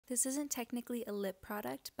This isn't technically a lip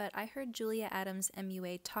product, but I heard Julia Adams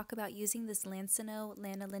MUA talk about using this Lansinoh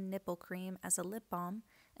Lanolin Nipple Cream as a lip balm,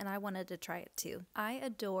 and I wanted to try it too. I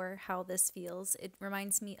adore how this feels. It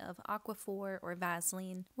reminds me of Aquaphor or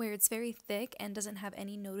Vaseline, where it's very thick and doesn't have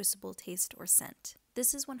any noticeable taste or scent.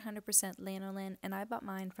 This is 100% lanolin, and I bought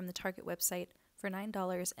mine from the Target website for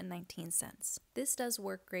 $9.19. This does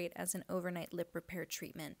work great as an overnight lip repair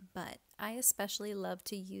treatment, but I especially love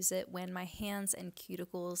to use it when my hands and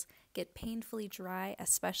cuticles get painfully dry,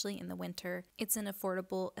 especially in the winter. It's an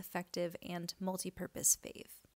affordable, effective, and multi-purpose fave.